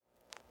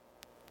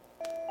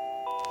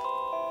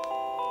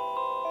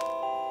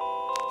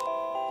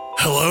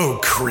Hello,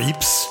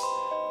 creeps.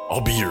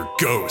 I'll be your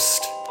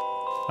ghost.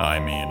 I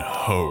mean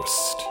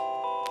host.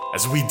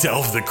 As we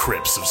delve the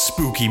crypts of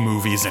spooky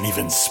movies and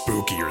even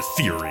spookier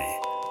theory.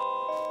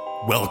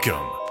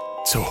 Welcome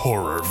to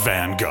Horror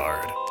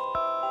Vanguard.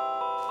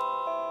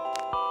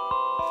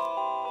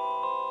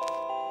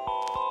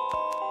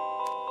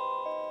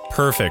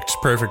 Perfect.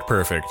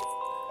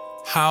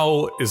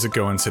 How is it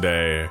going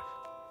today,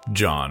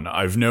 John?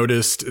 I've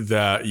noticed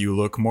that you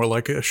look more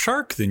like a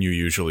shark than you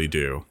usually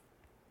do.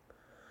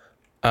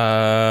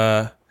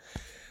 I'm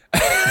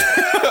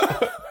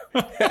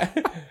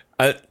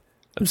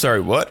sorry,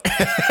 what?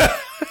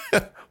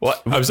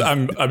 What?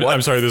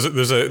 I'm sorry.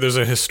 There's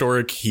a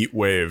historic heat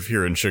wave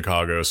here in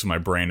Chicago, so my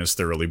brain is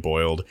thoroughly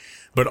boiled.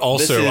 But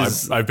also,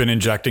 I've been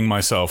injecting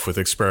myself with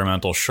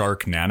experimental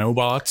shark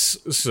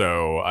nanobots,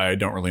 so I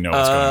don't really know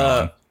what's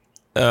going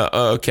on.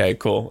 Okay,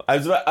 cool. I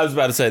was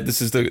about to say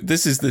this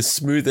is the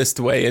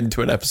smoothest way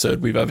into an episode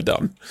we've ever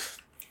done.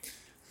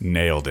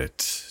 Nailed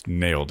it.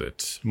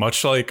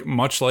 Much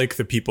like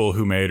the people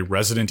who made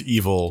Resident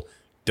Evil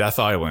Death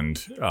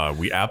Island,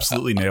 we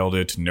absolutely nailed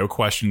it. No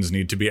questions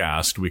need to be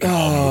asked. We can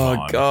all move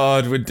on. Oh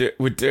God,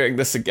 we're doing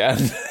this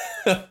again.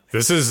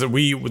 This is our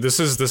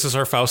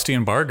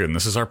Faustian bargain.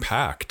 This is our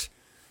pact.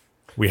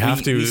 We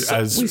have to,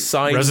 as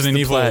Resident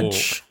Evil.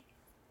 Pledge.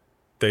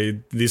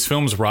 These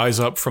films rise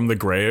up from the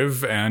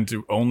grave, and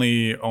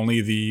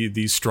only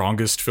the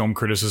strongest film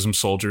criticism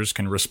soldiers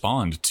can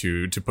respond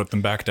to put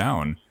them back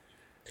down.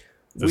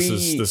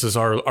 This is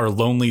our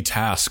lonely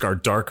task, our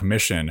dark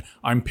mission.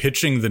 I'm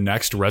pitching the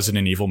next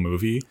Resident Evil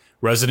movie,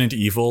 Resident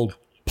Evil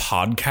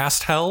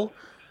Podcast Hell.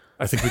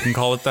 I think we can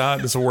call it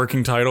that. It's a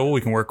working title. We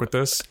can work with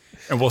this,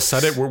 and we'll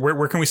set it.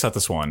 Where can we set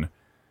this one?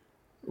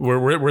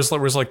 Where's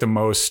like the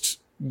most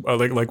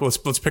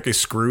let's pick a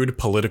screwed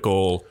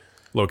political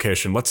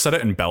location. Let's set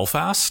it in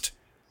Belfast.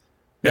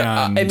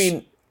 Yeah, I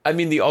mean,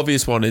 the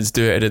obvious one is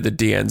do it at the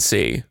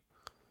DNC.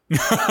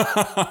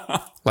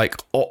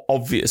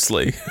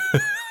 Obviously.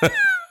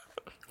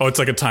 Oh, it's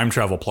like a time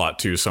travel plot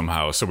too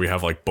somehow. So we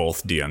have like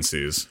both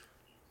DNCs.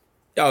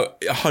 Oh,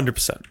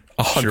 100%.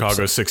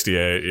 Chicago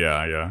 68.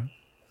 Yeah.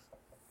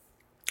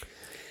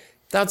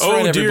 That's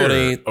right,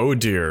 everybody. Oh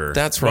dear.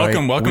 That's right.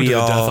 Welcome to the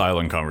Death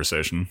Island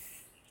conversation.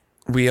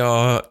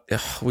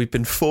 We've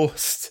been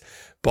forced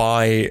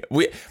by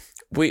we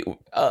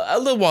a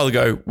little while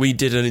ago we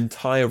did an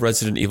entire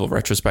Resident Evil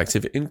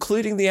retrospective,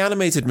 including the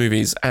animated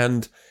movies,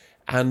 and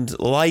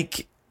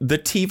like the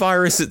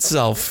T-virus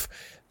itself,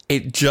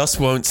 it just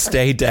won't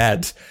stay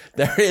dead.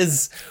 There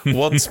is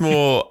once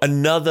more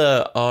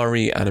another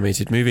RE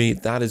animated movie.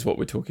 That is what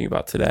we're talking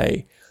about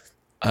today.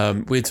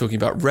 We're talking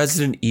about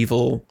Resident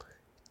Evil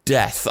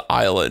Death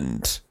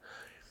Island.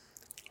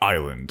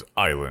 Island.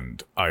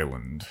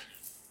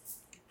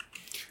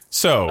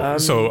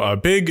 So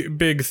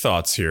big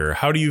thoughts here.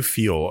 How do you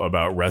feel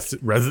about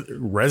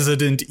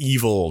Resident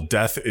Evil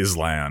Death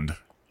Island?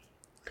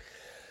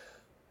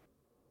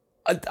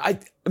 I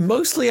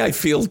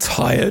feel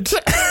tired.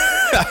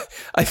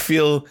 I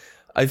feel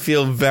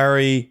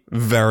very,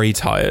 very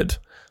tired.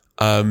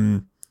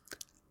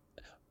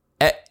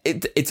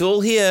 It's all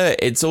here.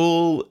 It's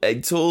the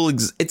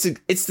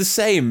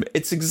same.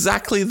 It's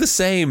exactly the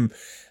same.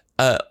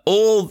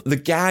 All the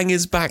gang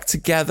is back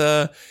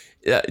together.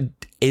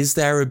 Is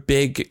there a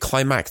big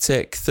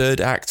climactic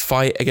third act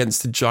fight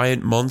against a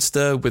giant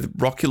monster with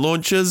rocket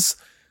launchers?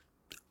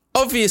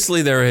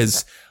 Obviously there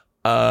is.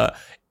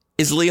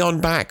 Is Leon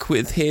back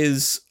with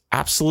his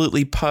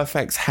absolutely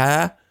perfect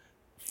hair?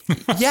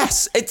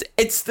 Yes,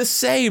 it's the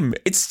same.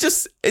 It's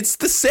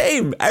the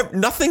same.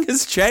 Nothing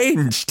has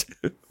changed.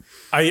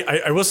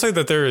 I will say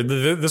that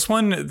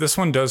this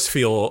one does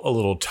feel a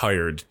little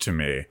tired to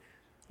me.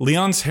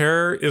 Leon's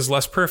hair is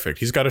less perfect.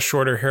 He's got a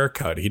shorter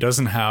haircut. He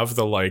doesn't have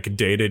the like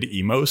dated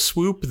emo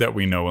swoop that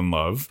we know and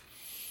love.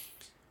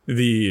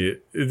 The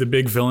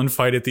big villain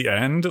fight at the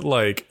end,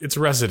 like, it's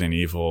Resident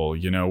Evil,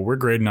 we're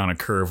grading on a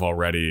curve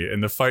already,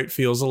 and the fight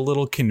feels a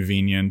little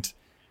convenient.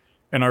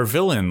 And our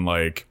villain,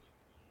 like,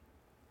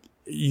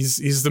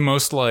 he's the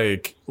most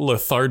like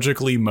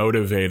lethargically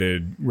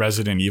motivated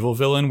Resident Evil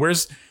villain.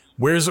 Where's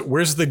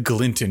the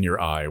glint in your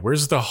eye?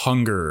 Where's the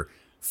hunger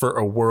for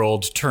a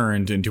world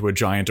turned into a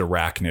giant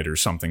arachnid or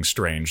something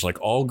strange,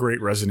 like all great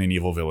Resident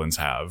Evil villains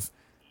have?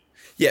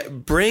 Yeah,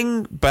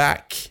 bring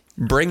back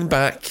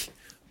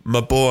my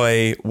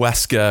boy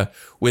Wesker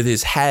with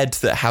his head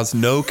that has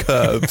no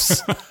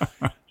curves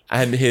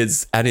and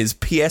his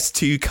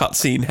PS2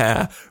 cutscene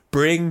hair.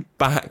 Bring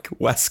back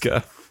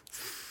Wesker.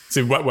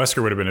 See, what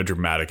Wesker would have been a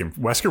dramatic.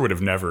 Wesker would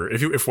have never.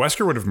 If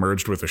Wesker would have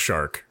merged with a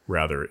shark,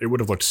 rather, it would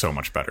have looked so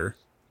much better.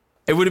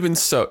 It would have been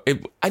so.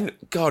 And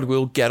God,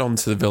 we'll get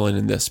onto the villain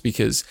in this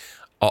because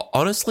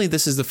honestly,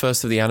 this is the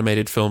first of the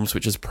animated films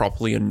which has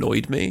properly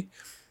annoyed me.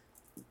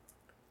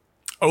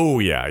 Oh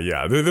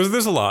yeah.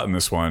 There's a lot in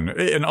this one,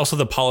 and also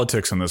the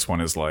politics in this one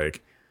is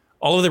like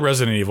all of the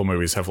Resident Evil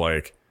movies have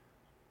like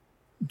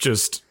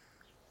just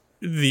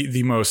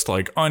the most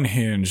like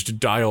unhinged,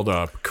 dialed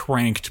up,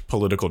 cranked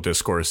political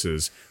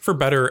discourses for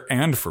better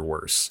and for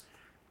worse.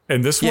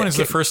 And this one is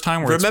the first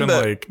time where it's been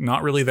like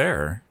not really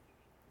there.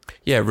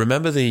 Yeah,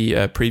 remember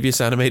the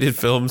previous animated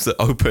films that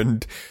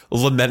opened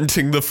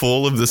lamenting the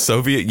fall of the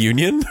Soviet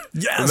Union?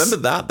 Yes. Remember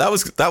that?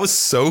 That was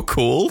so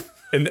cool.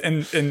 And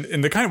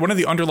the kind of one of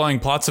the underlying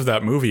plots of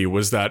that movie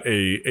was that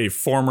a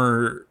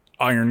former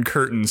Iron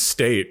Curtain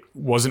state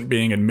wasn't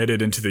being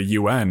admitted into the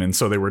UN, and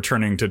so they were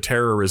turning to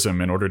terrorism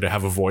in order to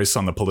have a voice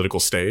on the political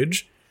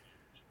stage.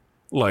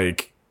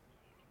 Like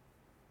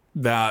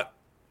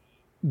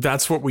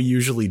that's what we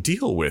usually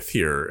deal with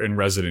here in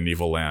Resident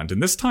Evil Land.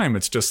 And this time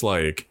it's just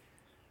like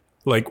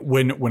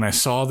when I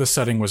saw the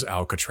setting was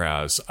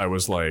Alcatraz, I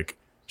was like,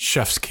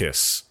 chef's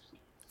kiss.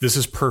 This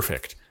is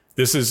perfect.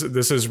 This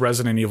is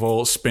Resident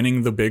Evil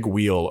spinning the big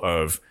wheel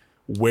of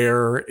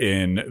where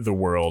in the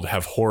world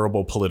have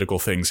horrible political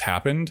things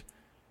happened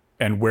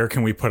and where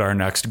can we put our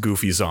next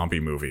goofy zombie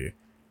movie?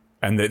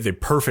 And the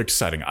perfect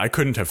setting. I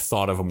couldn't have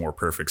thought of a more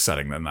perfect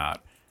setting than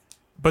that.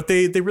 But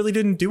they really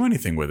didn't do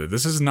anything with it.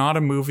 This is not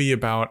a movie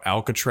about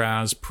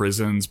Alcatraz,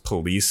 prisons,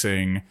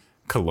 policing,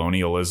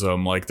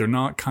 colonialism. Like, they're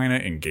not kind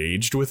of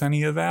engaged with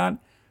any of that.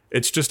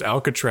 It's just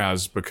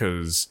Alcatraz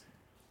because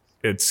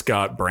it's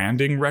got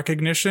branding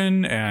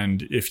recognition,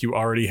 and if you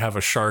already have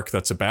a shark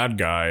that's a bad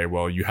guy,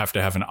 well, you have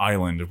to have an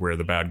island where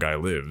the bad guy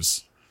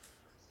lives.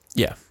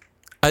 Yeah.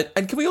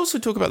 And can we also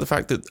talk about the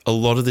fact that a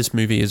lot of this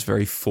movie is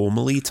very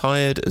formally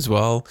tired as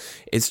well?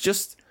 It's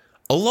just...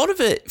 a lot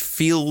of it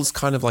feels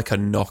kind of like a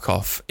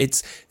knockoff.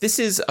 This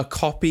is a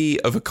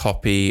copy of a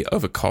copy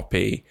of a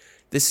copy.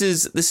 This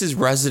is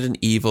Resident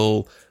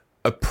Evil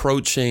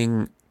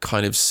approaching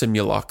kind of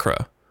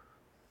simulacra.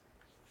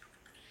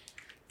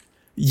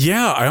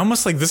 Yeah, I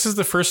almost like this is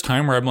the first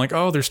time where I'm like,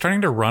 oh, they're starting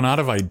to run out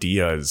of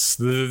ideas.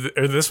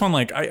 This one,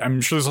 like,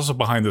 I'm sure there's also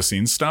behind the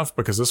scenes stuff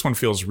because this one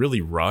feels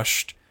really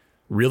rushed,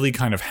 really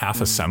kind of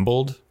half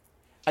assembled.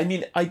 I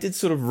mean, I did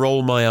sort of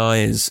roll my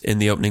eyes in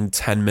the opening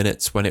 10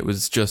 minutes when it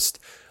was just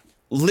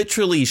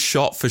literally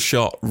shot for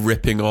shot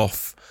ripping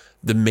off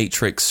the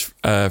Matrix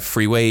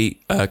freeway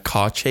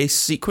car chase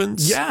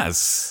sequence.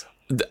 Yes.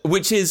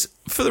 Which is,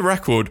 for the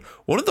record,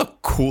 one of the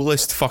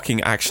coolest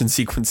fucking action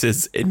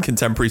sequences in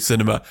contemporary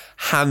cinema,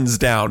 hands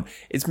down.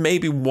 It's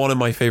maybe one of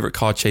my favorite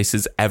car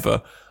chases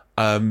ever.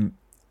 And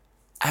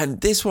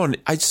this one,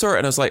 I saw it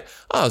and I was like,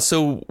 oh,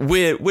 so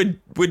we're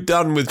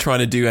done with trying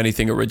to do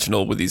anything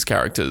original with these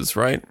characters,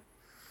 right?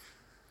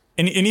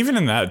 And even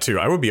in that too,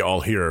 I would be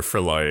all here for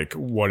like,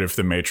 what if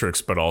the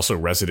Matrix, but also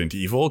Resident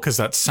Evil? Because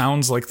that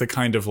sounds like the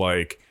kind of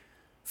like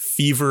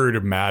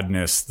fevered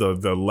madness,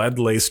 the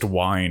lead-laced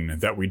wine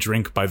that we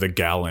drink by the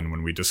gallon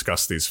when we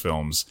discuss these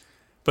films.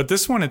 But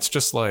this one, it's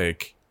just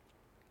like,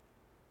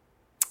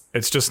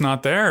 it's just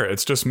not there.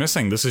 It's just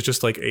missing. This is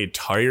just like a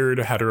tired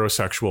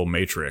heterosexual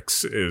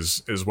Matrix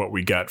is what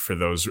we get for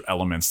those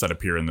elements that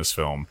appear in this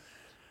film.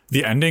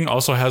 The ending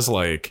also has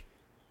like,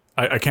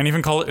 I can't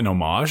even call it an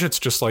homage. It's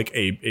just like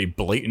a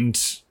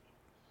blatant,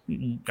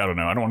 I don't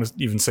know, I don't want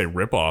to even say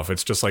ripoff.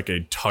 It's just like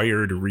a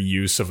tired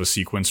reuse of a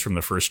sequence from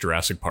the first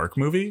Jurassic Park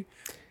movie.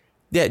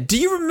 Yeah, do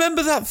you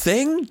remember that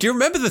thing? Do you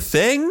remember the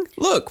thing?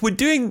 Look, we're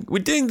doing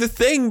the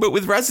thing, but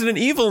with Resident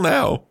Evil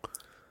now.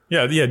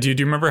 Yeah. Do you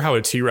remember how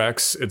a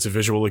T-Rex, its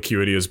visual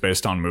acuity is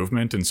based on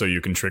movement, and so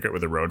you can trick it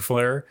with a road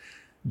flare?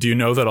 Do you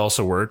know that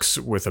also works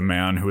with a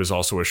man who is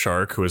also a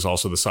shark, who is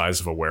also the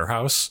size of a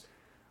warehouse?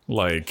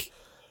 Like,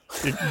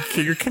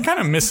 you're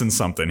kind of missing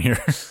something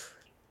here.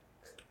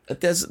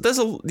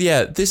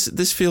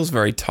 This feels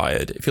very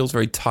tired. It feels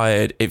very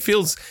tired.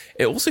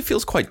 It also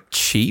feels quite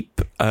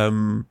cheap.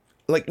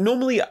 Like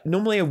normally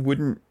I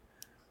wouldn't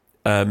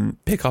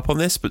pick up on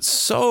this, but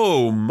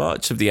so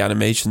much of the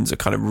animations are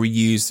kind of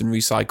reused and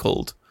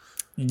recycled.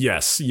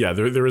 Yes, yeah,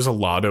 there is a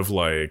lot of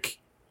like,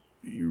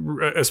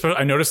 especially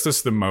I noticed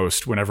this the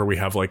most whenever we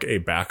have like a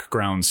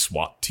background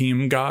SWAT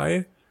team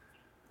guy.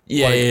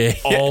 Yeah,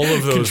 like, yeah. All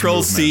of those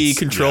Control C,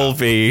 Control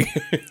V.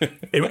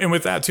 and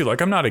with that too, like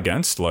I'm not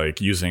against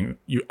like using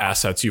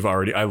assets you've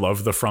already. I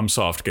love the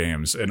FromSoft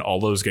games, and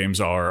all those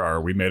games are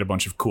we made a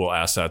bunch of cool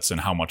assets,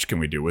 and how much can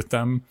we do with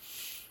them?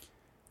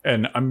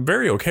 And I'm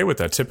very okay with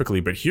that typically,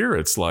 but here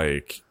it's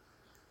like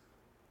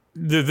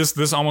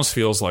this almost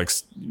feels like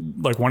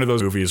one of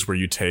those movies where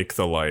you take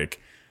the like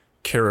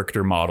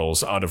character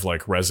models out of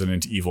like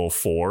Resident Evil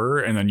 4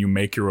 and then you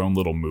make your own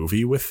little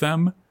movie with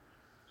them.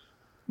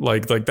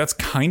 Like that's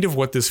kind of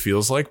what this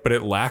feels like, but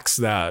it lacks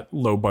that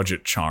low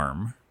budget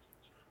charm.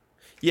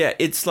 Yeah,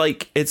 it's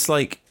like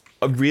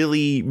a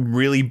really,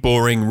 really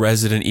boring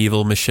Resident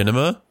Evil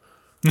machinima.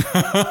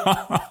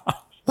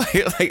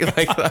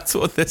 like that's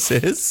what this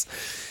is.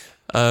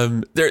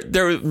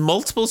 There are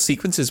multiple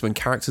sequences when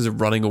characters are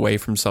running away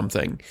from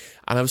something,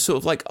 and I was sort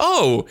of like,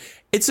 oh,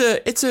 it's a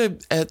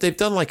they've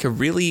done like a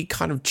really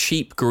kind of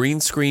cheap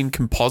green screen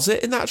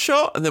composite in that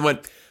shot, and then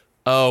went,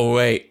 oh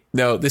wait,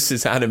 no, this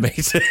is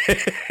animated.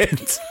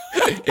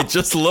 It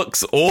just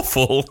looks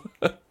awful.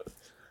 It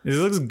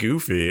looks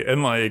goofy,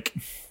 and like,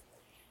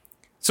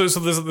 so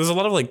there's a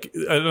lot of like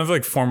another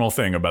like formal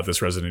thing about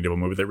this Resident Evil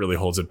movie that really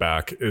holds it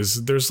back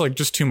is there's like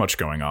just too much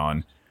going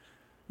on.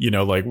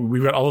 Like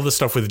we've got all of the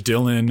stuff with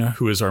Dylan,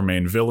 who is our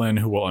main villain,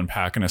 who we'll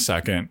unpack in a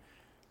second.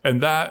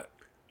 And that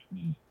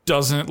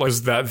doesn't like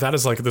that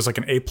is like there's like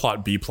an A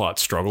plot, B plot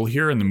struggle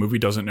here, and the movie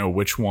doesn't know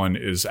which one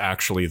is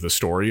actually the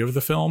story of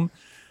the film.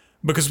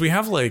 Because we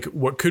have like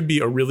what could be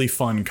a really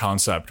fun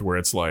concept where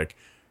it's like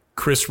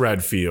Chris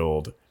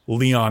Redfield,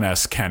 Leon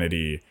S.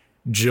 Kennedy,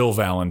 Jill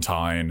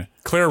Valentine,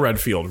 Claire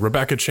Redfield,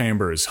 Rebecca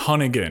Chambers,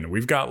 Hunnigan.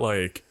 We've got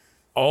like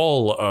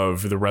all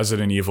of the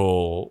Resident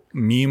Evil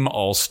meme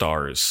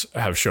all-stars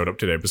have showed up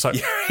today.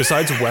 Besides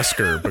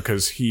Wesker,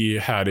 because he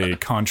had a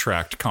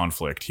contract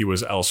conflict. He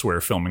was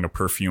elsewhere filming a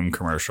perfume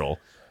commercial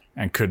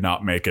and could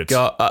not make it.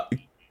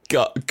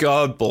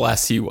 God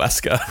bless you,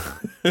 Wesker.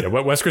 Yeah,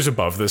 Wesker's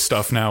above this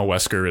stuff now.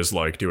 Wesker is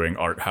like doing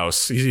art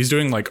house. He's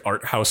doing like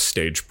art house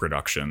stage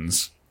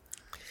productions.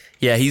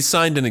 Yeah, he's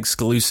signed an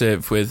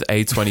exclusive with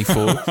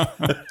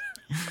A24.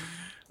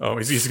 Oh,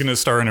 he's going to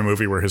star in a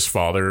movie where his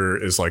father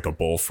is like a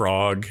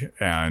bullfrog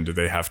and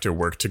they have to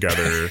work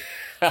together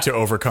to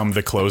overcome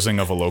the closing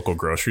of a local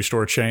grocery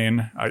store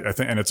chain. I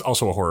think, and it's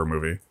also a horror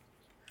movie.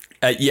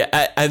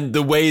 And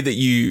the way that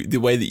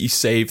you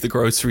save the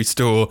grocery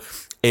store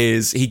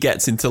is he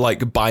gets into like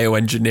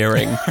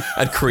bioengineering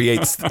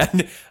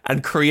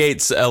and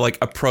creates like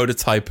a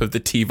prototype of the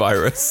T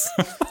virus.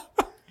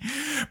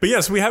 But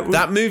yes, we have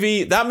that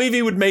movie. That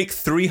movie would make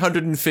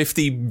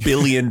 $350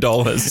 billion.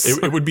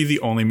 It would be the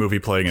only movie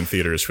playing in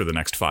theaters for the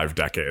next 5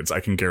 decades. I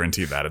can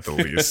guarantee that at the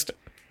least.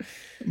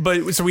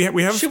 But so we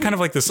have kind of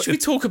like this. Should we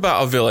talk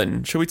about a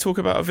villain?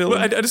 Well,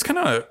 I just kind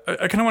of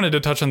wanted to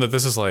touch on that.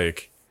 This is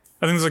like,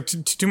 I think there's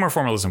like two more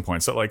formalism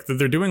points that like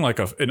they're doing like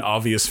an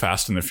obvious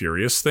Fast and the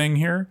Furious thing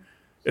here.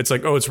 It's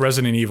like, oh, it's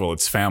Resident Evil,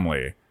 it's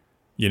family.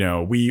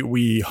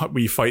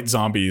 We fight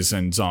zombies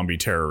and zombie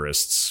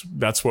terrorists.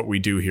 That's what we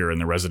do here in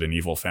the Resident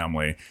Evil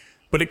family.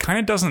 But it kind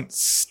of doesn't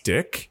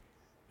stick.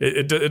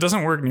 It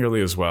doesn't work nearly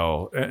as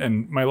well.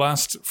 And my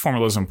last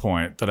formalism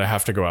point that I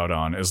have to go out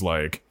on is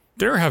like,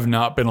 there have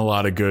not been a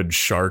lot of good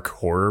shark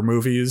horror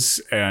movies,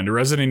 and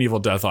Resident Evil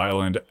Death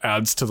Island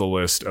adds to the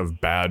list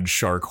of bad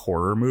shark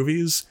horror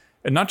movies.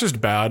 And not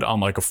just bad on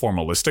like a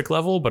formalistic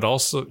level, but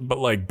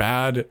like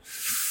bad.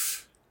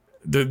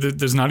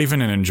 There's not even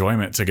an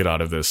enjoyment to get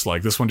out of this.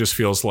 Like this one just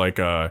feels like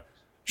a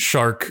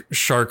shark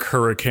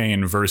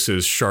hurricane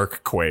versus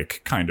shark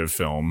quake kind of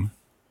film.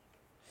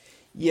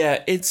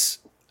 Yeah, it's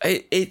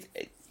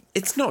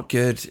not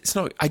good. It's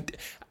not.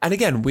 And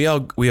again, we are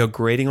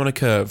grading on a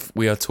curve.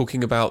 We are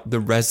talking about the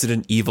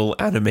Resident Evil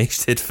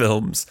animated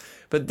films,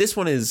 but this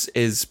one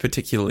is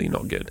particularly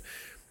not good.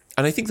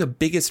 And I think the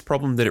biggest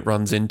problem that it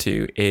runs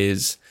into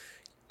is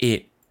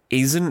it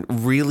isn't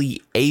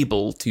really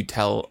able to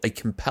tell a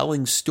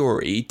compelling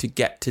story to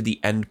get to the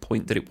end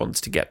point that it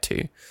wants to get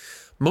to.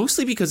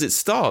 Mostly because it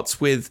starts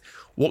with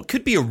what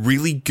could be a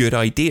really good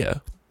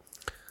idea.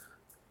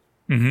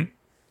 Mm-hmm.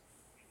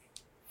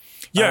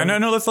 Yeah,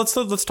 no.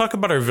 Let's talk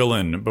about our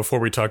villain before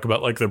we talk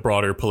about like the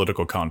broader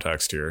political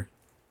context here.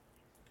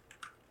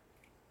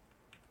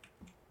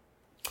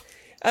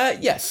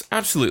 Yes,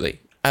 absolutely.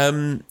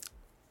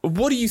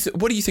 What do you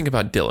think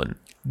about Dylan?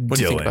 What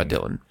do you think about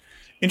Dylan?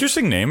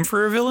 Interesting name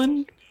for a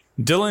villain.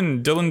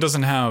 Dylan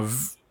doesn't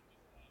have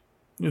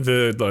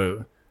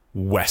the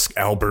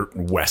Albert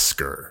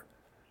Wesker.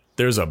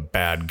 There's a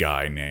bad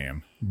guy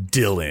name,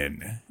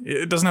 Dylan.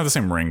 It doesn't have the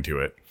same ring to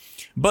it.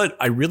 But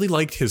I really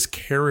liked his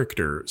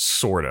character,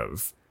 sort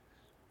of.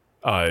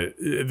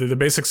 The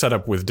basic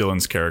setup with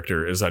Dylan's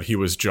character is that he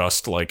was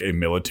just like a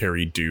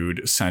military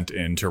dude sent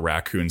into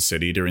Raccoon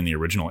City during the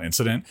original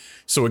incident.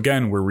 So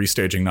again, we're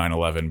restaging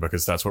 9/11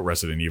 because that's what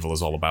Resident Evil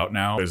is all about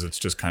now. Is it's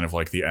just kind of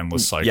like the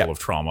endless cycle of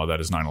trauma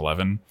that is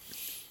 9/11.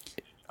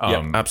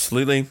 Yeah,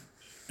 absolutely.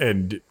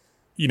 And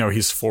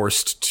he's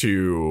forced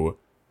to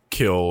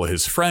kill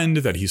his friend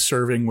that he's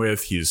serving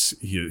with.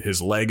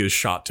 His leg is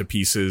shot to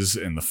pieces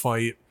in the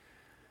fight.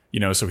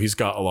 So he's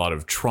got a lot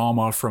of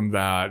trauma from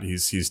that.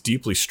 He's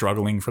deeply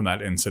struggling from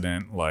that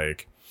incident.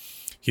 Like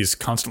he's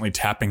constantly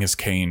tapping his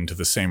cane to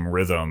the same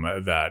rhythm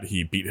that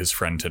he beat his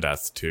friend to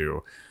death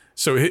to.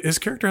 So his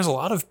character has a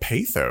lot of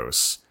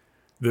pathos.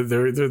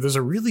 There's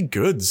a really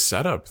good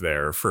setup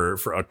there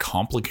for a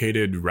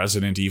complicated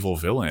Resident Evil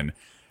villain.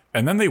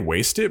 And then they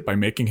waste it by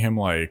making him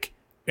like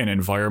an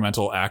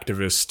environmental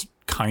activist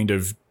kind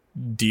of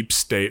deep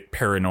state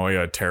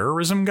paranoia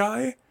terrorism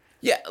guy.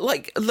 Yeah,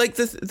 like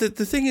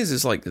the thing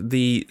is like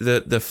the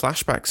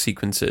flashback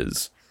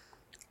sequences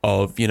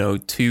of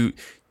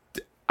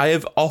I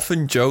have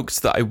often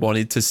joked that I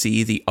wanted to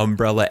see the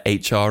Umbrella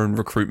HR and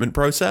recruitment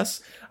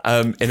process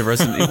in a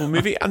Resident Evil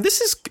movie, and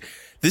this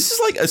is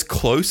like as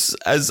close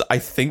as I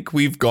think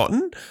we've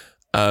gotten.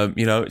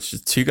 It's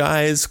just two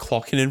guys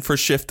clocking in for a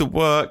shift at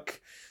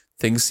work.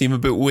 Things seem a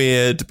bit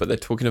weird, but they're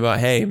talking about,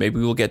 hey, maybe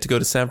we'll get to go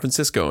to San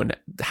Francisco and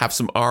have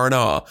some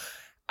R&R,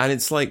 and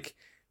it's like.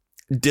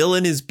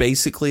 Dylan is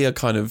basically a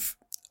kind of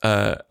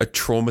a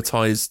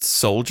traumatized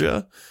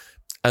soldier,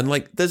 and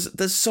like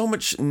there's so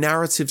much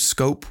narrative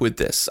scope with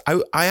this.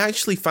 I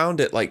actually found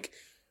it like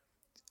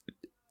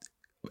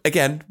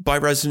again, by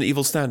Resident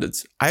Evil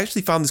standards, I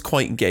actually found this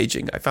quite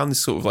engaging. I found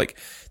this sort of like,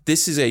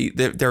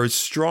 there are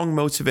strong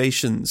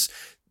motivations.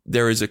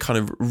 There is a kind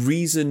of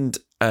reasoned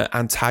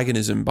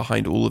antagonism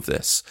behind all of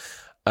this.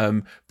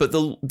 But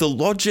the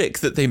logic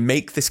that they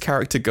make this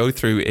character go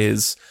through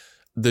is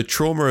the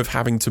trauma of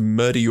having to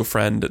murder your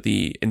friend at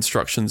the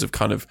instructions of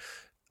kind of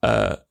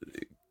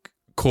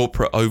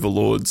corporate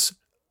overlords.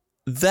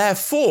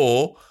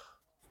 Therefore,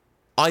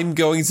 I'm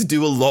going to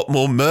do a lot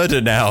more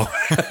murder now.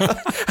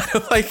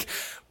 I'm like,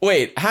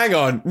 wait, hang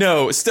on.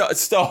 No,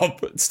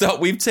 stop.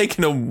 We've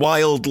taken a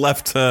wild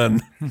left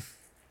turn.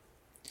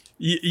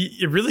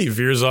 It really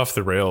veers off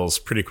the rails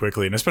pretty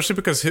quickly, and especially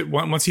because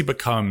once he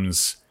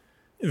becomes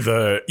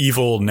the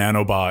evil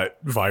nanobot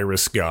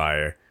virus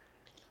guy,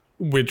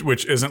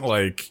 which isn't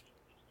like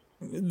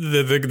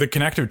the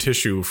connective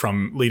tissue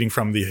from leading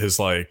from his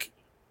like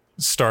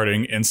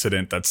starting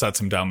incident that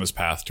sets him down this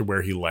path to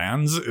where he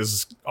lands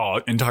is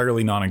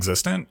entirely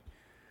non-existent.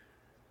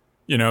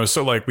 You know,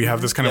 so like we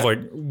have this kind of like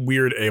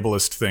weird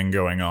ableist thing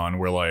going on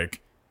where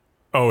like,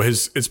 oh,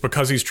 it's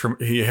because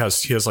he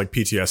has like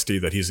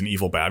PTSD that he's an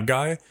evil bad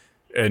guy,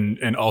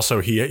 and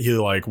also he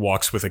like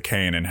walks with a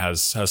cane and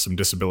has some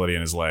disability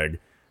in his leg.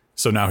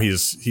 So now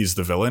he's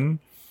the villain.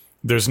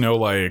 There's no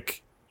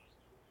like,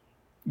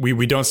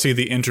 we don't see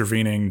the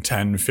intervening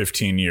 10,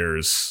 15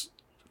 years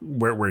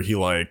where he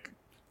like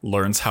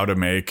learns how to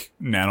make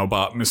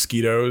nanobot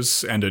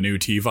mosquitoes and a new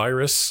T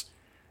virus.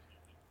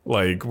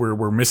 Like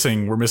we're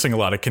missing a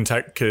lot of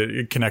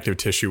connective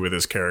tissue with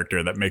his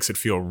character that makes it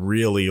feel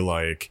really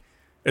like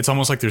it's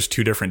almost like there's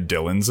two different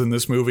Dylans in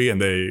this movie,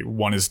 and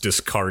one is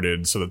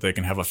discarded so that they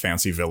can have a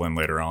fancy villain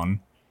later on.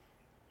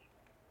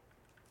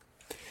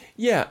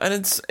 Yeah, and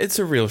it's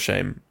a real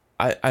shame.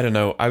 I don't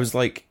know. I was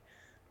like,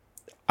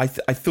 I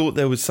thought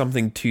there was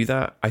something to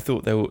that. I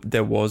thought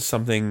there was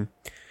something,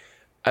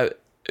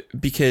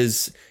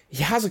 because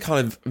he has a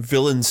kind of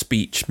villain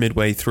speech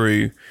midway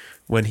through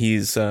when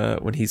he's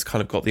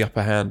kind of got the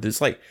upper hand.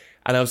 It's like,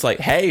 and I was like,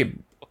 hey,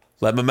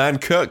 let my man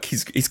cook.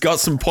 He's got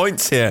some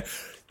points here.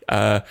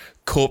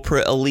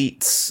 Corporate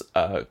elites,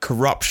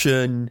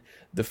 corruption.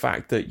 The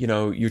fact that, you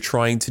know, you're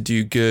trying to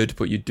do good,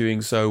 but you're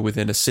doing so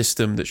within a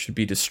system that should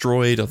be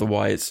destroyed.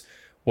 Otherwise,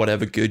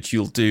 whatever good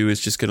you'll do is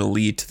just going to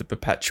lead to the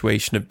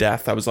perpetuation of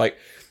death. I was like,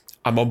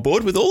 I'm on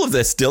board with all of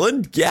this,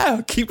 Dylan.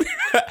 Yeah, keep.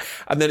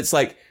 And then it's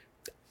like,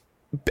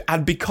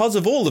 and because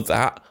of all of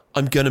that,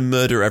 I'm going to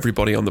murder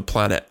everybody on the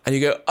planet. And you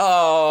go,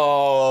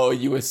 oh,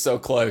 you were so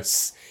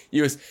close.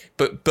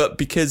 But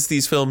because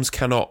these films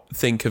cannot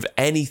think of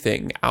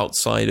anything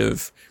outside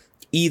of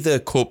either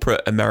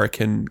corporate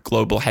American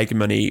global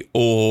hegemony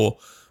or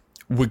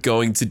we're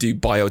going to do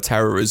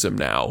bioterrorism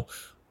now,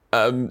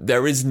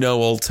 there is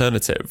no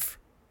alternative.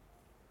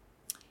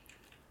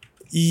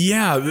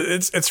 Yeah,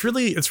 it's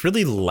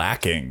really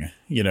lacking,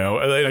 you know.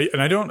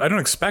 And I don't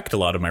expect a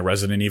lot of my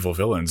Resident Evil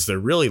villains. They're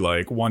really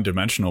like one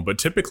dimensional, but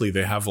typically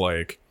they have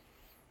like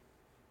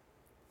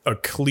a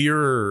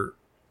clear.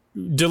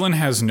 Dylan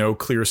has no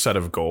clear set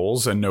of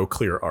goals and no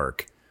clear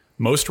arc.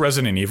 Most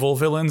Resident Evil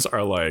villains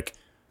are like,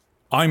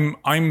 I'm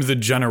the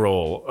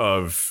general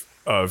of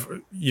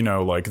you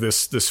know, like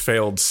this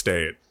failed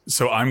state,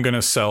 so I'm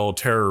gonna sell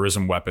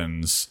terrorism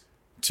weapons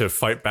to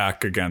fight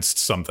back against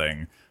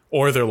something.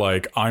 Or they're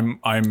like, I'm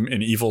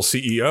an evil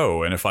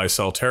CEO, and if I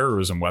sell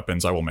terrorism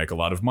weapons, I will make a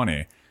lot of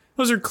money.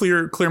 Those are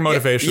clear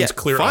motivations,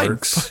 clear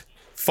arcs.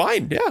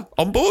 Fine, yeah,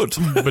 on board.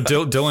 But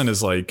Dylan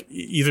is like,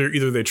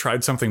 either they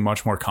tried something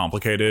much more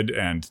complicated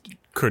and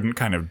couldn't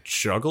kind of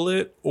juggle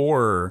it,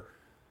 or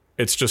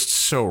it's just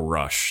so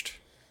rushed.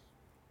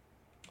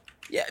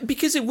 Yeah,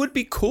 because it would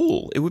be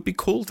cool. It would be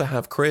cool to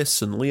have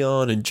Chris and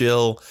Leon and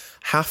Jill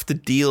have to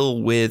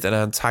deal with an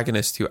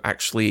antagonist who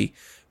actually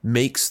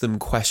makes them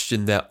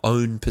question their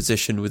own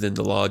position within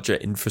the larger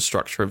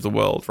infrastructure of the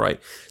world, right?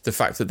 The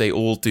fact that they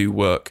all do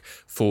work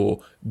for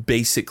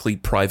basically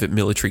private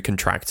military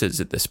contractors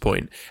at this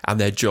point,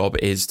 and their job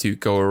is to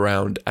go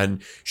around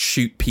and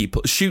shoot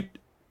people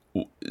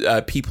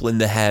in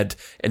the head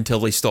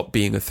until they stop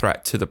being a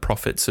threat to the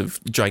profits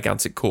of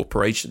gigantic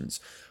corporations.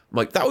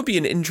 Like, that would be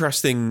an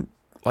interesting,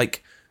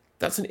 like,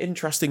 that's an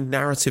interesting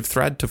narrative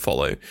thread to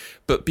follow.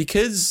 But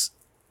because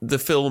the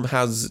film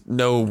has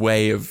no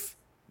way of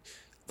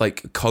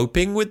like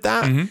coping with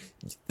that,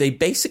 they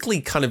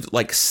basically kind of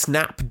like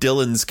snap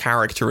Dylan's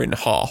character in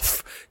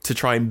half to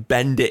try and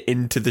bend it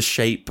into the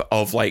shape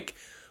of like,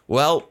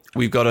 well,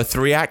 we've got a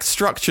 3-act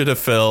structure to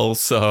fill,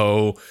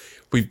 so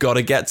we've got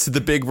to get to the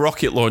big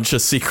rocket launcher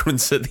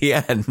sequence at the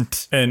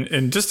end.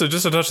 And just to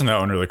touch on that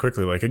one really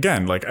quickly, like,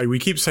 again, like we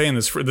keep saying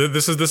this,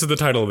 this is the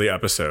title of the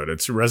episode.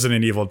 It's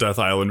Resident Evil Death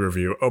Island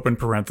Review, open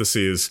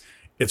parentheses,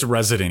 it's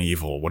Resident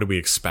Evil. What do we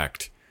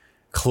expect?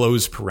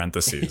 Close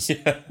parentheses.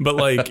 Yeah. But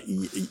like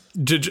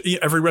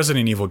every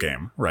Resident Evil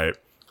game, right?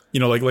 You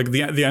know, like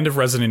the end of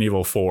Resident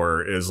Evil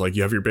 4 is like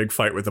you have your big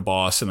fight with the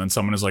boss, and then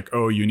someone is like,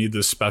 oh, you need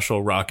this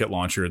special rocket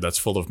launcher that's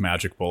full of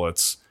magic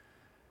bullets,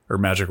 or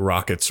magic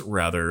rockets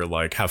rather,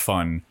 like have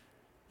fun.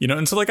 You know,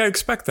 and so like I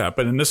expect that,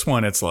 but in this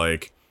one it's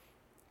like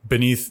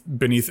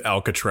beneath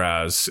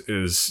Alcatraz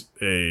is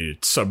a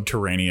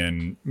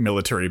subterranean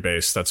military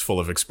base that's full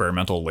of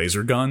experimental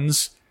laser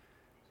guns.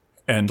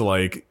 And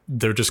like,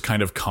 they're just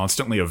kind of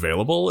constantly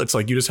available. It's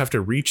like you just have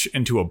to reach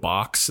into a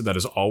box that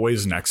is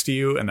always next to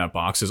you, and that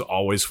box is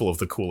always full of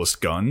the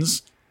coolest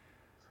guns.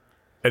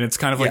 And it's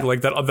kind of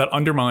like that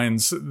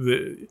undermines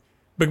the,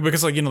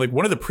 because like, you know, like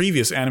one of the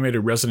previous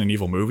animated Resident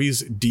Evil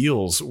movies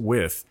deals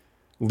with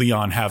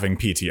Leon having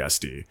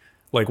PTSD.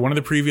 Like one of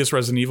the previous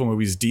Resident Evil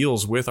movies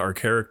deals with our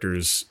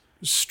characters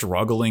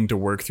struggling to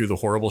work through the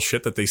horrible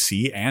shit that they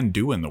see and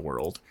do in the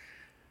world.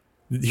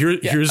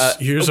 Here's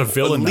a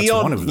villain that's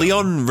one of them.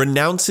 Leon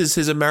renounces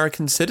his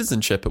American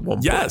citizenship at one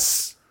point.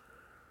 Yes.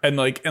 And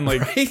like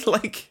right?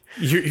 Like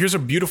here's a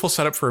beautiful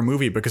setup for a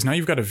movie, because now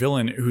you've got a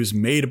villain who's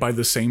made by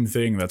the same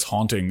thing that's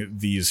haunting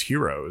these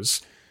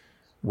heroes,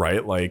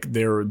 right? Like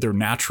they're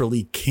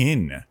naturally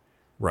kin,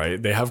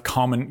 right? They have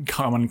common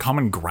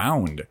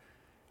ground.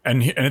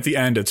 And at the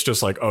end it's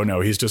just like, oh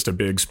no, he's just a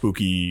big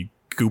spooky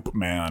goop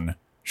man.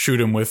 Shoot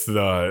him with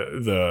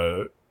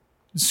the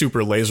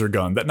super laser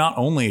gun that not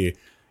only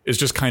is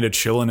just kind of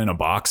chilling in a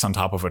box on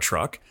top of a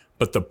truck,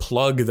 but the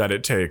plug that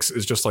it takes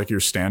is just like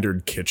your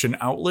standard kitchen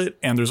outlet,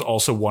 and there's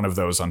also one of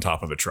those on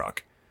top of the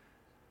truck.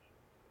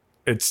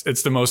 It's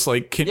the most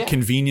like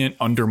convenient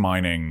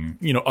undermining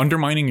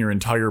your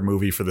entire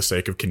movie for the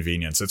sake of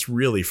convenience. It's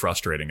really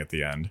frustrating at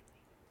the end.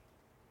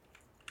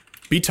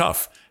 Be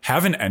tough.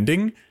 Have an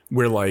ending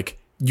where like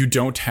you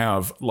don't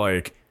have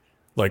like,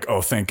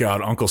 oh, thank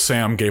God Uncle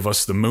Sam gave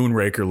us the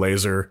Moonraker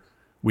laser.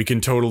 We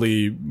can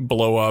totally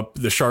blow up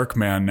the Shark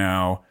Man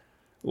now.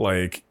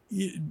 Like,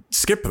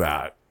 skip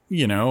that.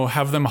 You know,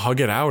 have them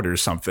hug it out or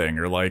something,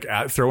 or like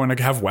have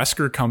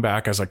Wesker come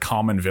back as a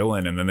common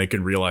villain, and then they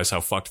can realize how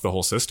fucked the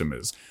whole system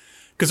is.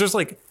 Because there's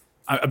like,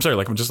 I'm sorry,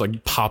 like I'm just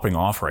like popping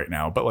off right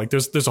now, but like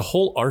there's a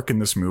whole arc in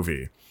this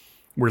movie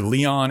where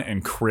Leon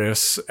and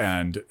Chris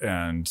and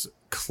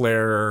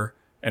Claire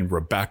and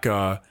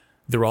Rebecca,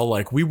 they're all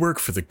like, we work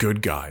for the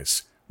good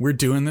guys. We're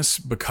doing this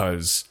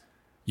because,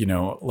 you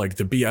know, like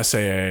the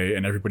BSAA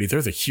and everybody,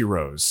 they're the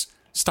heroes,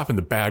 stopping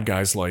the bad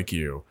guys like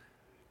you.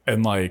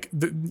 And like,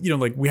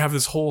 like we have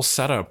this whole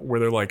setup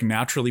where they're like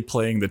naturally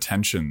playing the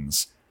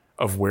tensions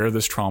of where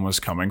this trauma is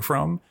coming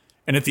from.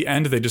 And at the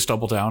end, they just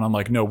double down on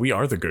like, no, we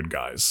are the good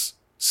guys.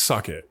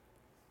 Suck it.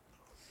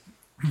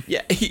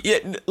 Yeah.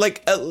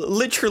 Like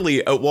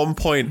literally at one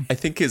point, I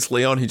think it's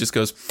Leon who just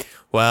goes,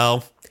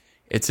 well,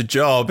 it's a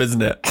job,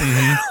 isn't it?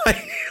 Mm-hmm.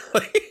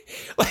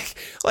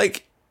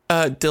 like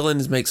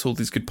Dylan makes all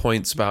these good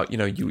points about, you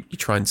know, you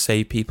try and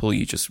save people,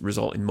 you just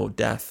result in more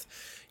death.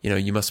 You know,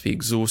 you must be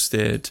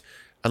exhausted.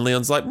 And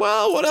Leon's like,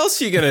 well, what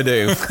else are you going to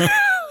do? And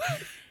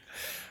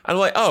I'm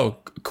like, oh,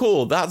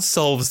 cool. That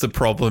solves the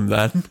problem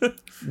then.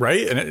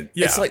 Right? And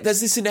it's like,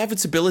 there's this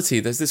inevitability.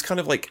 There's this kind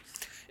of like,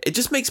 it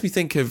just makes me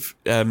think of,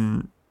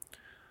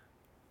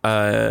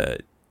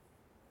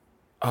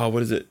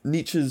 what is it?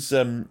 Nietzsche's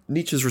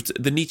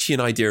the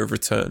Nietzschean idea of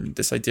return.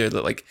 This idea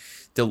that like,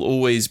 there'll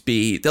always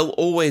be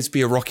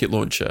a rocket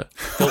launcher.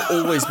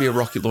 There'll always be a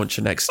rocket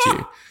launcher next to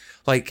you.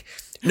 Like,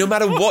 no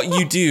matter what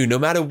you do, no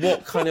matter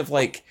what kind of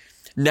like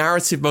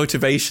narrative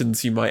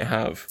motivations you might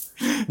have,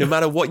 no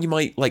matter what you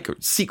might like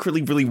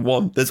secretly really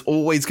want, there's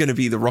always going to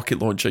be the rocket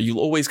launcher. You'll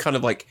always kind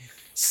of like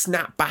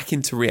snap back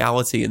into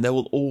reality, and there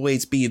will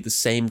always be the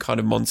same kind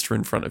of monster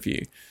in front of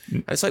you.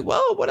 And it's like,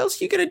 well, what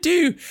else are you going to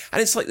do?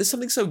 And it's like, there's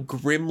something so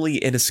grimly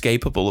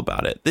inescapable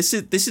about it. This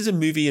is a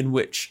movie in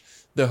which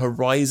the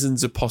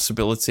horizons of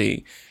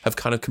possibility have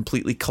kind of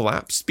completely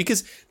collapsed,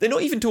 because they're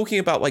not even talking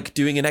about like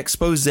doing an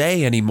expose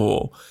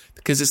anymore,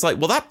 because it's like,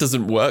 well, that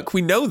doesn't work.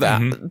 We know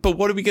that. Mm-hmm. But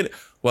what are we going to,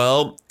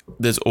 well,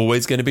 there's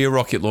always going to be a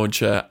rocket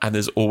launcher, and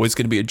there's always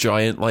going to be a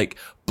giant like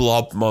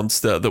blob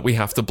monster that we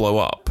have to blow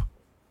up.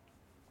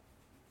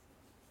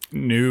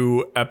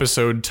 New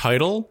episode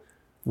title,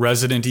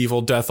 Resident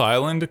Evil Death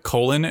Island,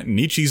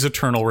 Nietzsche's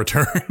Eternal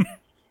Return.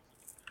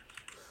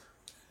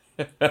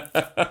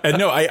 And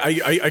no,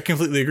 I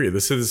completely agree.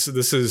 This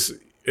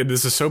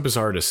is so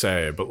bizarre to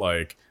say, but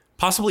like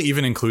possibly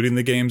even including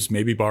the games,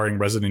 maybe barring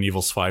Resident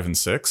Evils 5 and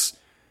 6,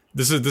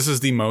 this is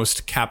the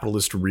most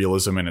capitalist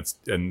realism,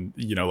 and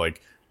you know,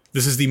 like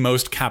this is the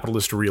most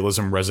capitalist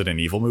realism Resident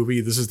Evil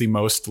movie. This is the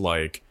most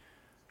like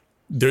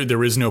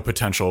there is no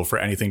potential for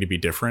anything to be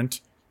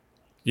different.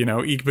 You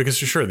know, because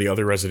sure, the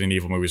other Resident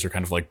Evil movies are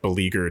kind of like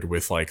beleaguered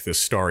with like this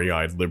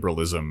starry-eyed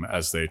liberalism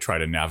as they try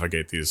to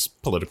navigate these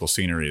political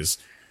sceneries.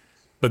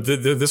 But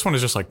this one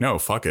is just like, no,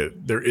 fuck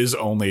it. There is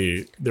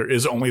only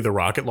the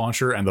rocket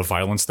launcher and the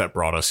violence that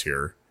brought us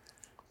here.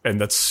 And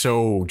that's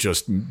so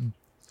just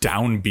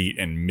downbeat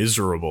and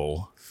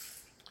miserable.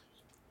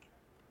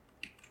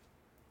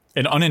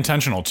 And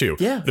unintentional too.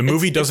 Yeah. The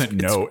movie doesn't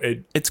know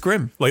it. It's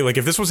grim. Like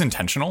if this was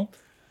intentional,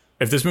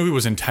 if this movie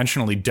was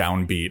intentionally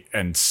downbeat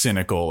and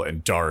cynical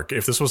and dark,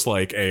 if this was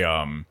like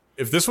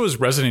if this was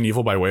Resident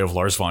Evil by way of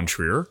Lars von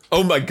Trier,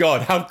 oh my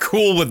God, how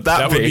cool would that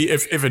be? That would be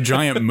if a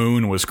giant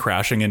moon was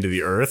crashing into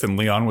the earth and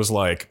Leon was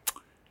like,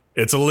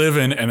 it's a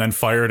living, and then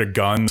fired a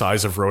gun the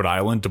size of Rhode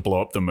Island to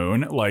blow up the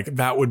moon. Like,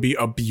 that would be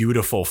a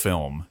beautiful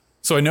film.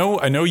 So I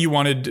know you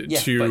wanted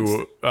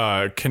to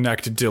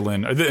connect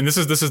Dylan, and this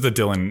is the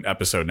Dylan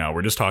episode now.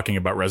 We're just talking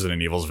about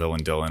Resident Evil's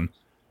villain,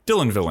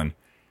 villain.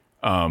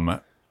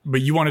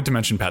 But you wanted to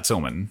mention Pat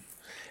Tillman.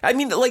 I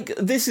mean, like,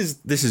 this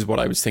is what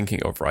I was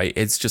thinking of, right?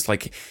 It's just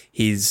like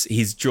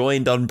he's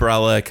joined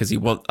Umbrella because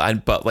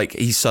but like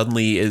he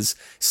suddenly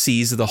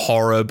sees the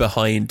horror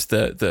behind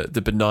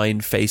the benign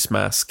face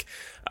mask,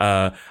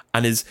 and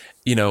is,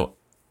 you know,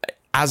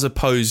 as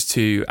opposed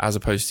to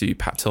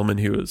Pat Tillman,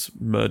 who was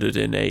murdered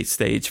in a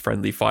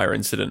stage-friendly fire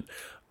incident.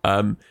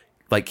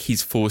 Like,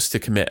 he's forced to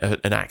commit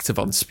an act of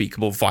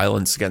unspeakable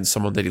violence against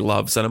someone that he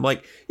loves. And I'm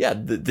like, yeah,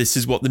 this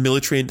is what the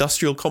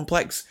military-industrial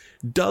complex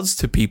does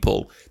to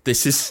people.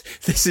 This is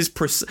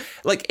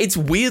like, it's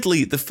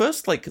weirdly, the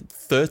first, like,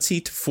 30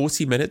 to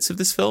 40 minutes of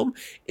this film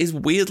is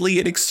weirdly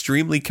an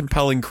extremely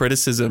compelling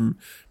criticism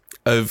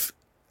of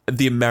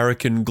the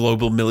American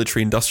global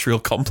military-industrial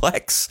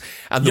complex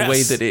and the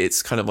way that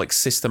it's kind of, like,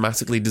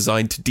 systematically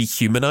designed to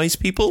dehumanize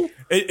people.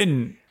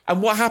 And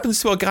what happens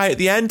to our guy at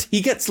the end?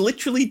 He gets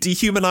literally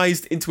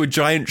dehumanized into a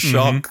giant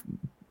shark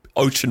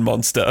ocean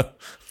monster.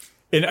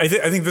 And I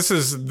think this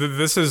is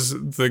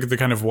the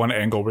kind of one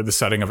angle where the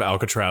setting of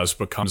Alcatraz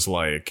becomes,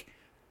 like,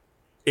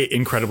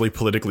 incredibly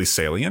politically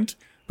salient.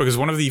 Because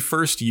one of the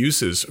first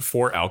uses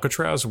for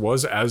Alcatraz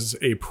was as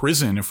a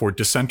prison for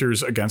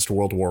dissenters against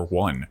World War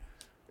I.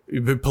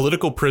 The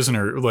political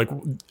prisoner, like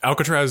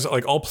Alcatraz,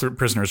 like all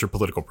prisoners are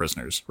political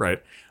prisoners, right?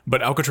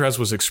 But Alcatraz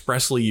was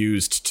expressly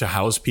used to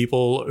house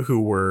people who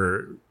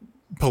were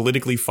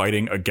politically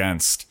fighting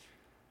against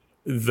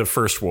the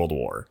First World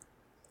War,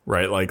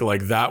 right?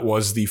 Like that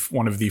was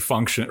one of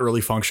the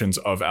early functions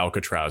of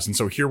Alcatraz. And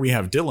so here we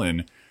have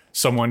Dylan,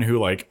 someone who,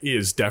 like,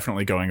 is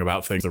definitely going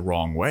about things the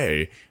wrong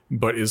way,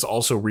 but is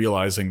also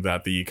realizing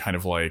that the kind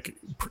of, like,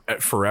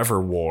 forever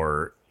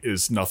war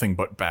is nothing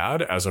but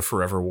bad, as a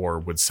forever war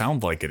would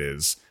sound like it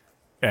is.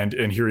 And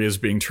here he is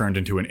being turned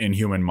into an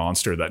inhuman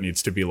monster that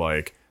needs to be,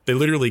 like, they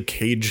literally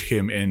cage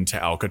him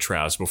into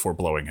Alcatraz before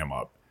blowing him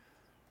up.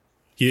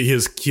 He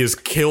is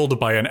killed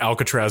by an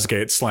Alcatraz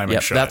gate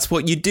slamming shut. That's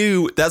what you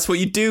do. That's what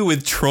you do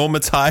with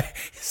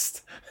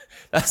traumatized.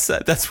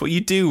 That's what you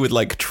do with,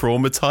 like,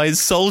 traumatized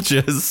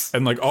soldiers.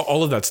 And, like,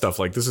 all of that stuff,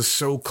 like, this is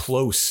so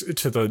close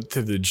to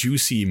the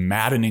juicy,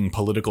 maddening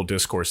political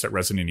discourse that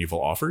Resident Evil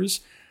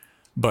offers.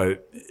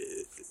 But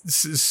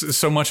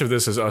so much of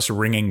this is us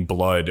wringing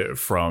blood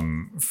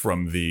from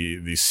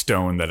the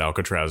stone that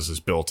Alcatraz is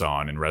built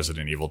on in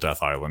Resident Evil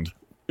Death Island.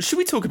 Should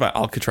we talk about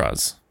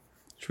Alcatraz?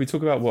 Should we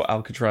talk about what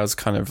Alcatraz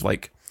kind of,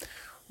 like...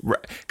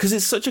 Because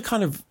it's such a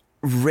kind of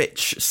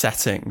rich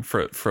setting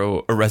for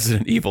a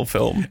Resident Evil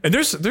film. And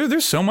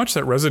there's so much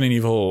that Resident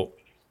Evil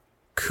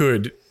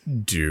could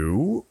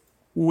do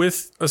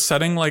with a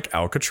setting like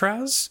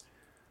Alcatraz.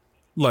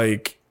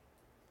 Like...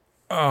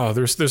 Oh,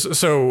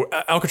 so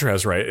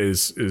Alcatraz, right,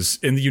 is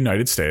in the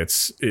United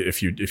States,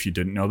 if you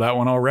didn't know that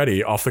one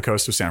already, off the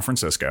coast of San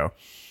Francisco.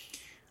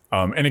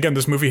 And again,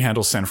 this movie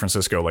handles San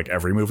Francisco like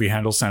every movie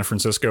handles San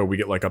Francisco. We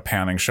get, like, a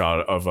panning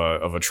shot of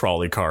a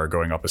trolley car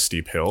going up a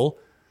steep hill.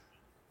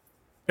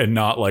 And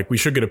not, like, we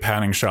should get a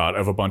panning shot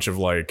of a bunch of,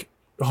 like,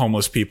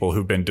 homeless people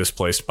who've been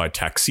displaced by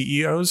tech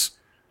CEOs.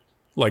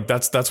 Like,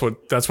 that's what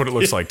it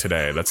looks like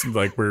today. That's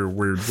like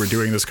we're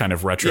doing this kind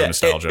of retro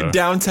nostalgia.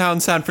 Downtown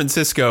San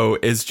Francisco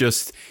is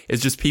just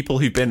people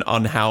who've been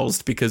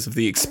unhoused because of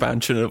the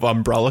expansion of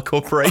Umbrella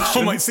Corporation.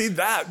 Oh my,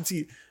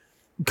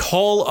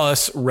 call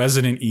us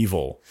Resident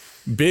Evil.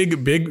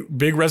 Big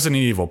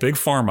Resident Evil, big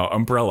pharma,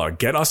 Umbrella,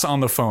 get us on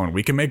the phone.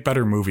 We can make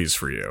better movies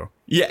for you.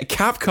 Yeah,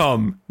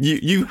 Capcom,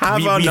 you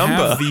have our number.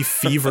 We have the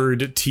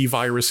fevered,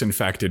 T-virus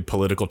infected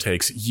political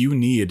takes you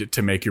need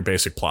to make your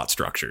basic plot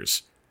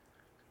structures.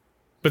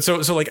 But so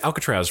like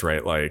Alcatraz,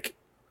 right, like,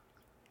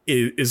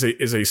 is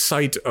a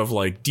site of,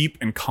 like, deep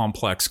and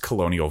complex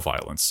colonial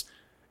violence.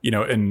 You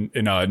know, in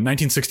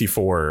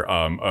 1964,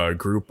 a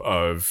group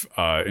of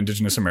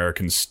indigenous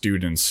American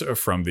students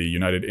from the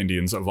United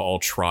Indians of All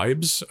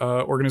Tribes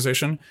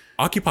organization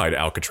occupied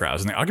Alcatraz,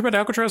 and they occupied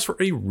Alcatraz for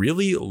a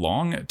really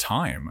long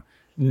time.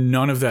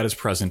 None of that is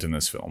present in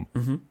this film,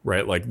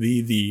 right? Like,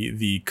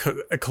 the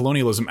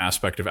colonialism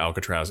aspect of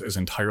Alcatraz is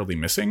entirely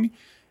missing.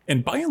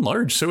 And by and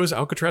large, so is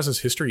Alcatraz's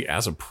history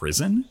as a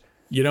prison.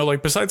 You know,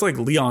 like, besides, like,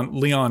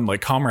 Leon,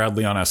 like, Comrade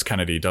Leon S.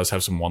 Kennedy does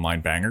have some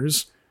one-line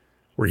bangers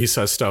where he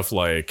says stuff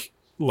like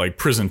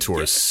prison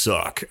tours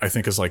suck, I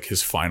think is, like,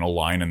 his final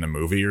line in the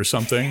movie or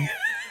something,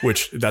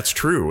 which that's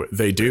true.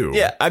 They do.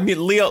 Yeah, I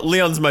mean,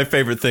 Leon's my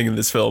favorite thing in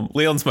this film.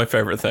 Leon's my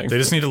favorite thing. They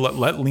just need to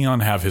let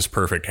Leon have his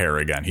perfect hair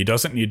again. He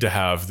doesn't need to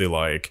have the,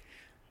 like,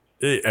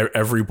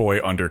 every boy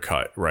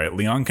undercut, right?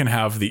 Leon can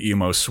have the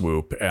emo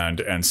swoop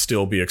and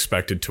still be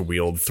expected to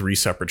wield 3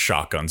 separate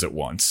shotguns at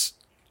once.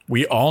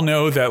 We all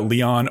know that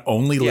Leon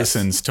only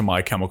listens to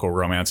My Chemical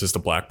Romance's The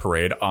Black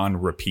Parade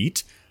on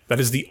repeat.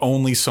 That is the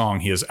only song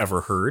he has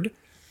ever heard.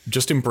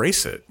 Just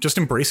embrace it. Just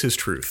embrace his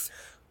truth.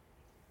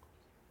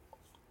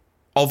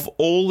 Of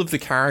all of the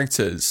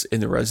characters in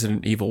the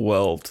Resident Evil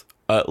world,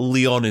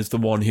 Leon is the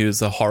one who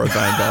is a Horror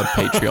Vanguard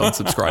Patreon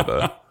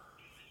subscriber.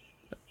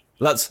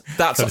 That's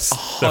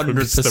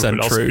 100% that would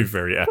also true. be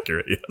very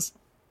accurate, yes.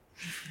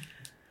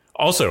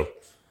 Also,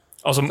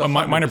 a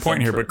minor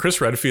point here, but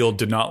Chris Redfield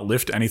did not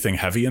lift anything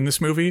heavy in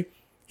this movie.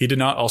 He did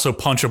not also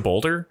punch a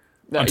boulder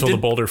until the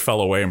boulder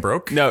fell away and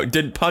broke. No,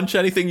 didn't punch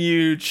anything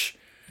huge.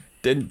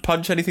 Didn't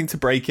punch anything to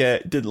break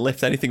it. Didn't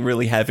lift anything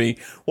really heavy.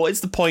 What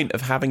is the point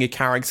of having a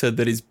character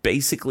that is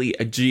basically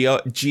a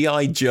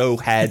G.I. Joe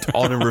head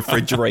on a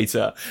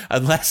refrigerator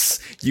unless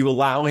you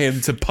allow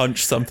him to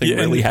punch something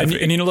really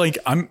heavy? And you know, like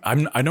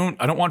I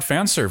don't want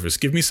fan service.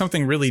 Give me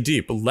something really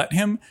deep. Let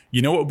him.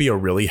 You know what would be a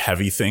really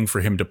heavy thing for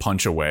him to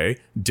punch away?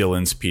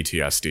 Dylan's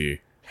PTSD.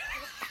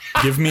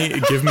 Give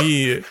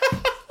me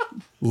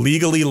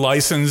legally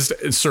licensed,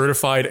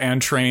 certified,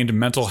 and trained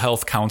mental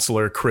health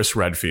counselor Chris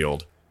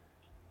Redfield.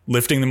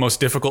 Lifting the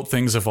most difficult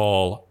things of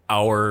all,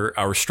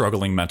 our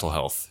struggling mental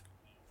health.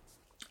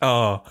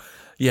 Oh,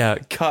 yeah,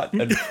 cut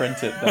and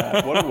print it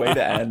there. What a way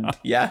to end.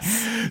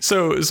 Yes.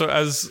 So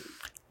as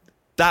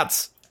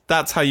that's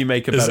how you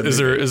make a better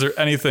movie. Is there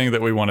anything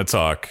that we want to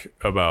talk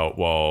about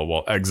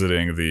while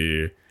exiting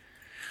the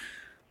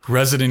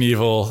Resident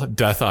Evil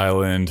Death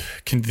Island,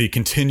 the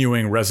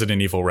continuing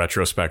Resident Evil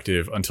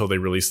retrospective until they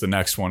release the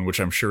next one,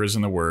 which I'm sure is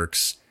in the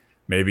works.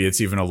 Maybe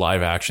it's even a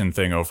live action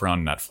thing over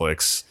on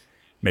Netflix.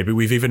 Maybe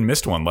we've even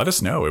missed one. Let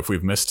us know if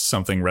we've missed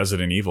something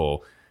Resident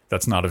Evil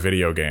that's not a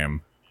video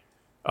game.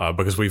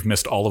 Because we've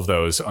missed all of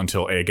those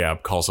until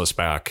Agab calls us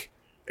back.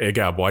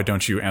 Agab, why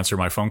don't you answer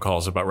my phone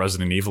calls about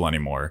Resident Evil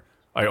anymore?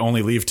 I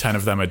only leave 10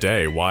 of them a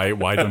day. Why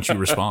don't you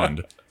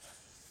respond?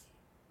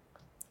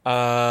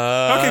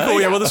 Okay,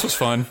 cool. Yeah, well, this was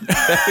fun.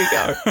 There we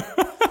go.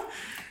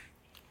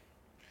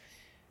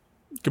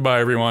 Goodbye,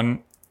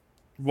 everyone.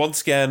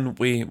 Once again,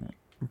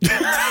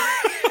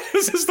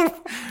 This is the...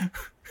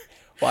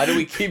 Why do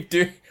we keep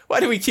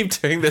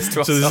doing this to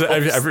ourselves? So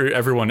this is,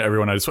 everyone,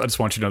 I just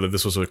want you to know that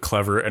this was a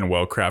clever and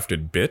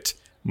well-crafted bit.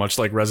 Much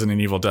like Resident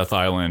Evil Death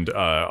Island,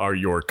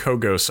 your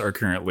co-ghosts are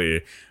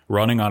currently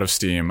running out of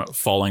steam,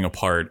 falling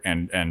apart,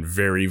 and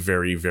very,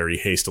 very, very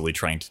hastily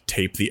trying to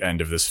tape the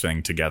end of this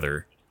thing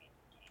together.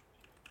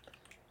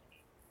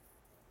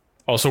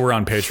 Also, we're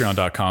on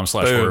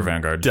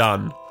patreon.com/horrorvanguard.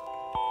 Done.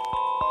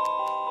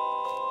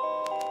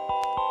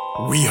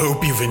 We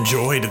hope you've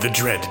enjoyed the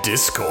Dread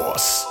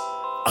Discourse.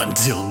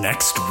 Until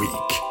next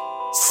week,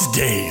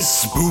 stay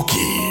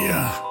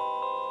spooky.